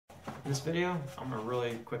In this video, I'm going to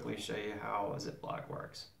really quickly show you how a Ziploc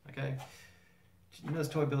works, okay? You know those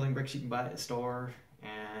toy building bricks you can buy at the store,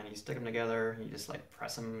 and you stick them together, you just like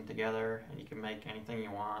press them together, and you can make anything you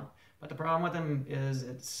want. But the problem with them is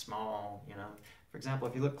it's small, you know. For example,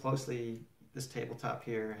 if you look closely, this tabletop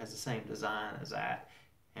here has the same design as that,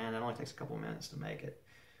 and it only takes a couple minutes to make it.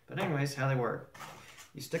 But anyways, how they work.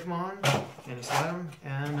 You stick them on, and you slide them,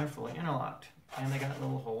 and they're fully interlocked. And they got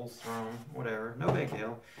little holes thrown, whatever, no big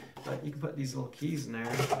deal. But you can put these little keys in there,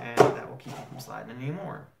 and that will keep them from sliding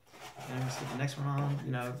anymore. And you stick the next one on,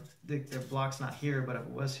 you know, the block's not here, but if it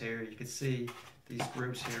was here, you could see these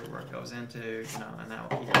grooves here where it goes into, you know, and that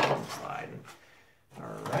will keep it from sliding.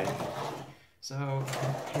 Alright, so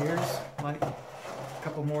here's like a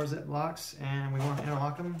couple more Ziplocs, and we want to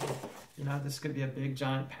interlock them. You know, this could be a big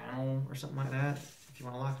giant panel or something like that. If you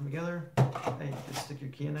want to lock them together, hey, you just stick your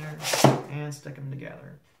key in there and stick them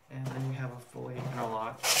together, and then you have a fully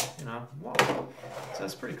interlocked, you know, wall. So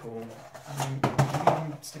it's pretty cool. I mean,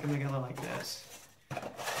 you can stick them together like this.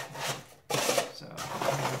 So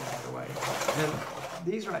the other way. Now,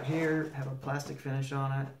 these right here have a plastic finish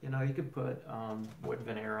on it. You know, you could put wood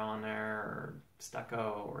veneer on there, or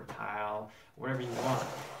stucco, or tile, whatever you want.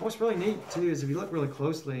 What's really neat too is if you look really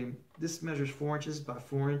closely, this measures 4 inches by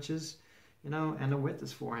 4 inches. You know, and the width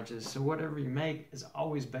is 4 inches. So whatever you make is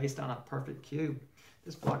always based on a perfect cube.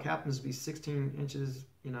 This block happens to be 16 inches,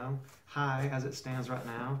 you know, high as it stands right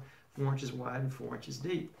now, 4 inches wide and 4 inches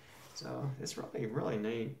deep. So it's really, really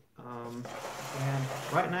neat. And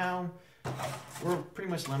right now, we're pretty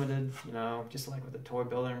much limited, you know, just like with the toy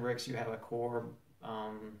building bricks, you have a core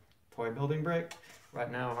toy building brick. Right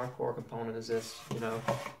now, our core component is this, you know.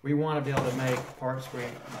 We want to be able to make parts where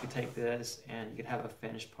you could take this and you could have a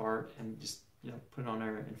finished part and just, you know, put it on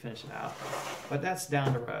there and finish it out. But that's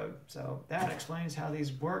down the road. So that explains how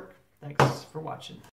these work. Thanks for watching.